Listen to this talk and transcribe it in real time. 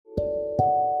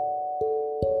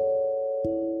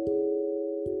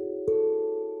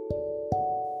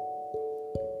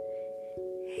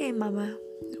Mama,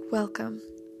 welcome.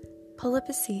 Pull up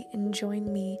a seat and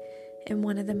join me in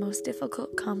one of the most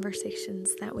difficult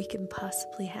conversations that we can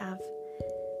possibly have.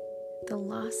 The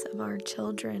loss of our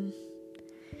children.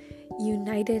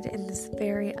 United in this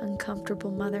very uncomfortable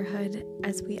motherhood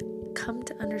as we come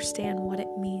to understand what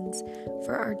it means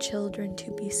for our children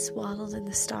to be swaddled in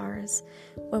the stars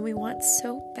when we want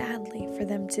so badly for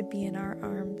them to be in our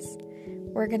arms.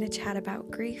 We're going to chat about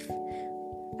grief,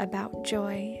 about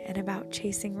joy, and about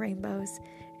chasing rainbows,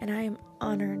 and I am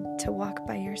honored to walk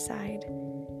by your side.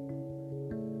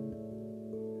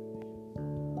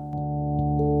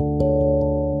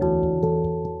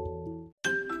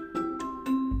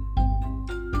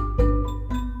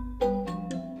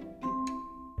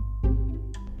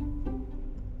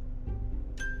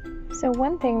 So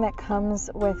one thing that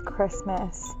comes with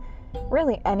Christmas,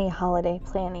 really any holiday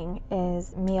planning,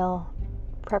 is meal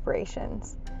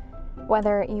preparations.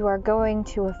 Whether you are going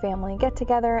to a family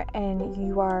get-together and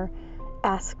you are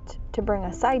asked to bring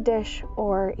a side dish,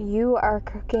 or you are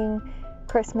cooking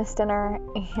Christmas dinner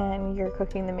and you're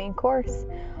cooking the main course,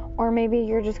 or maybe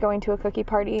you're just going to a cookie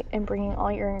party and bringing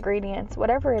all your ingredients,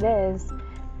 whatever it is,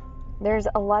 there's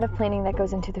a lot of planning that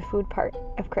goes into the food part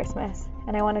of Christmas,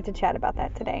 and I wanted to chat about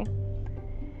that today.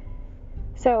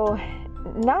 So,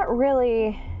 not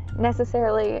really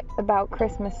necessarily about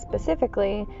Christmas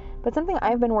specifically, but something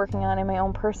I've been working on in my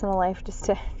own personal life just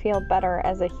to feel better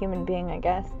as a human being, I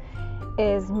guess,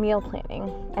 is meal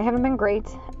planning. I haven't been great,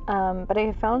 but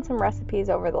I found some recipes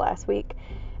over the last week,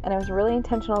 and I was really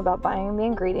intentional about buying the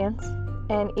ingredients.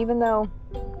 And even though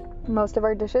most of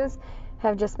our dishes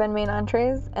have just been main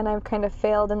entrees, and I've kind of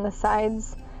failed in the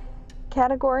sides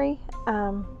category,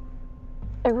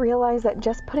 I realized that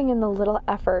just putting in the little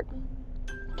effort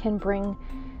can bring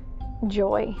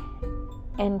joy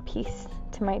and peace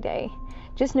to my day.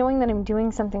 Just knowing that I'm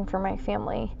doing something for my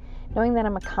family, knowing that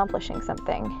I'm accomplishing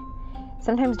something.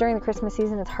 Sometimes during the Christmas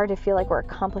season, it's hard to feel like we're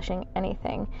accomplishing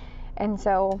anything. And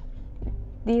so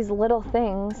these little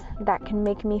things that can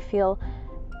make me feel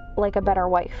like a better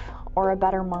wife or a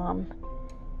better mom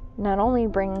not only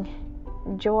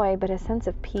bring joy, but a sense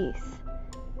of peace.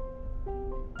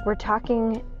 We're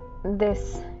talking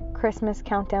this Christmas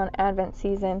Countdown Advent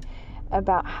season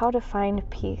about how to find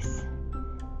peace,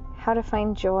 how to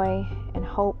find joy and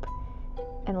hope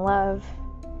and love.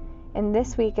 And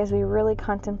this week, as we really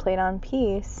contemplate on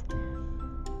peace,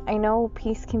 I know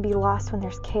peace can be lost when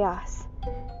there's chaos.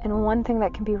 And one thing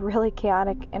that can be really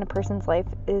chaotic in a person's life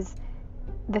is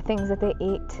the things that they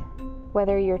eat.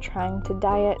 Whether you're trying to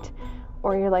diet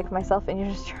or you're like myself and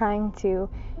you're just trying to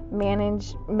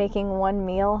manage making one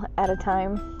meal at a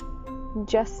time,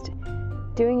 just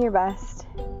doing your best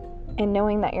and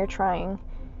knowing that you're trying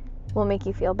will make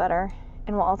you feel better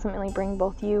and will ultimately bring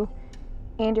both you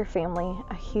and your family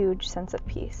a huge sense of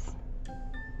peace.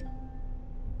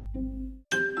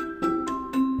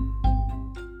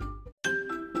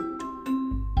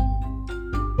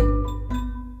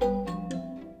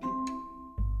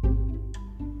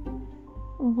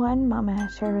 One mama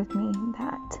has shared with me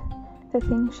that the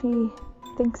thing she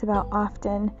thinks about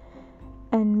often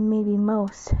and maybe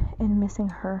most in missing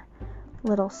her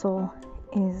little soul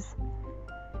is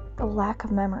the lack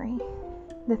of memory.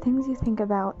 The things you think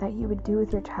about that you would do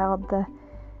with your child, the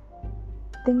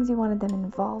things you wanted them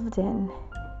involved in,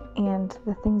 and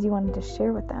the things you wanted to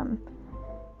share with them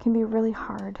can be really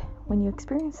hard when you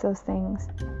experience those things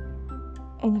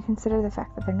and you consider the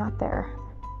fact that they're not there.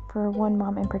 For one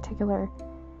mom in particular,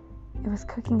 it was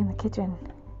cooking in the kitchen.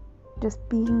 Just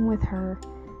being with her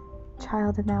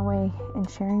child in that way and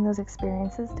sharing those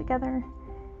experiences together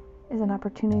is an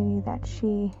opportunity that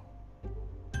she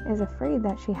is afraid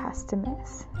that she has to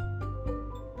miss.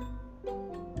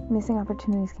 Missing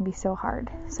opportunities can be so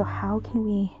hard. So how can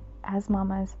we, as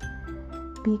mamas,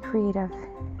 be creative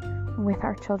with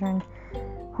our children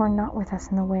who are not with us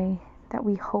in the way that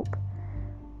we hope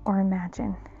or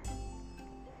imagine?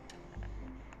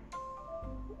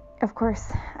 Of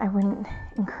course, I wouldn't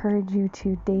encourage you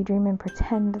to daydream and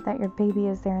pretend that your baby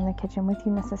is there in the kitchen with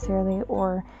you necessarily,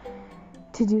 or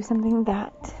to do something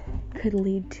that could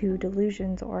lead to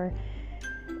delusions or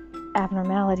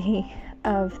abnormality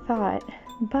of thought.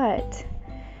 But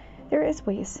there is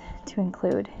ways to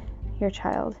include your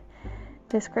child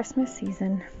this Christmas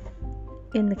season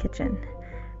in the kitchen.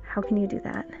 How can you do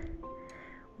that?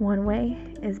 One way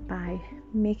is by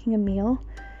making a meal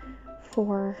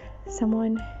for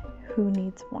someone who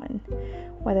needs one,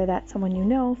 whether that's someone you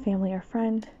know, family or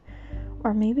friend,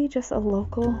 or maybe just a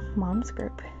local mom's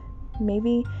group.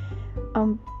 Maybe a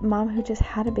mom who just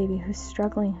had a baby who's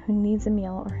struggling, who needs a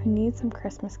meal, or who needs some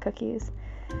Christmas cookies.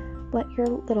 Let your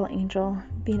little angel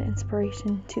be an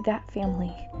inspiration to that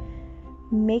family.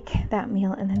 Make that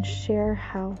meal and then share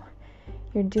how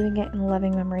you're doing it in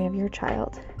loving memory of your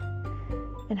child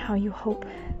and how you hope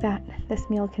that this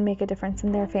meal can make a difference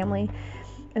in their family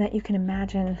and that you can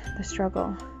imagine the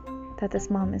struggle that this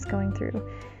mom is going through,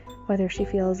 whether she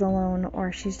feels alone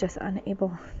or she's just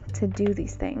unable to do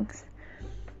these things.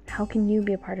 How can you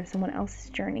be a part of someone else's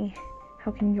journey?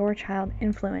 How can your child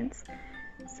influence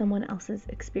someone else's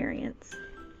experience?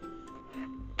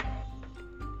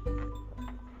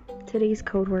 Today's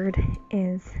code word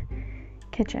is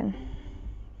kitchen.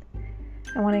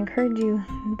 I want to encourage you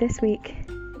this week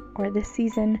or this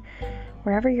season,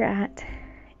 wherever you're at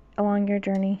along your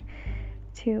journey,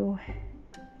 to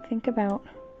think about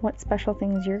what special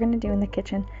things you're going to do in the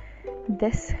kitchen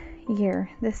this year,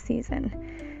 this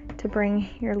season, to bring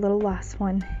your little lost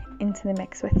one into the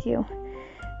mix with you.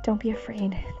 Don't be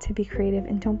afraid to be creative,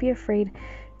 and don't be afraid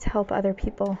to help other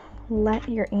people. Let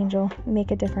your angel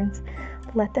make a difference.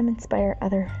 Let them inspire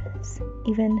others.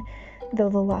 Even though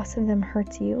the loss of them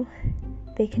hurts you,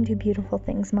 they can do beautiful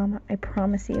things, Mama. I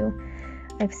promise you.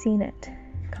 I've seen it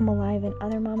come alive in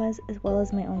other mamas as well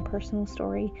as my own personal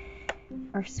story.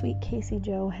 Our sweet Casey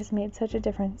Jo has made such a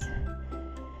difference,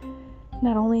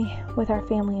 not only with our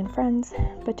family and friends,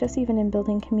 but just even in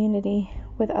building community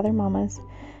with other mamas.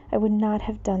 I would not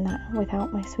have done that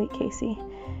without my sweet Casey,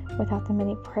 without the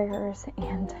many prayers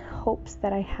and hopes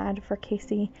that I had for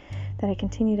Casey, that I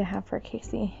continue to have for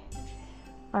Casey.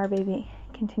 Our baby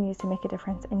continues to make a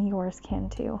difference, and yours can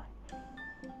too.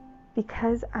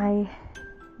 Because I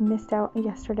missed out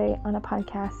yesterday on a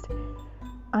podcast,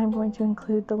 I'm going to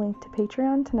include the link to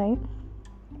Patreon tonight,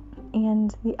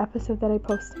 and the episode that I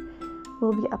post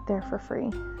will be up there for free.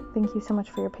 Thank you so much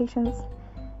for your patience,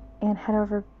 and head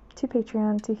over to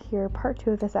Patreon to hear part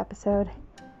 2 of this episode.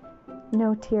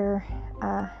 No tier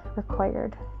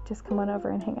required. Just come on over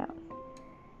and hang out.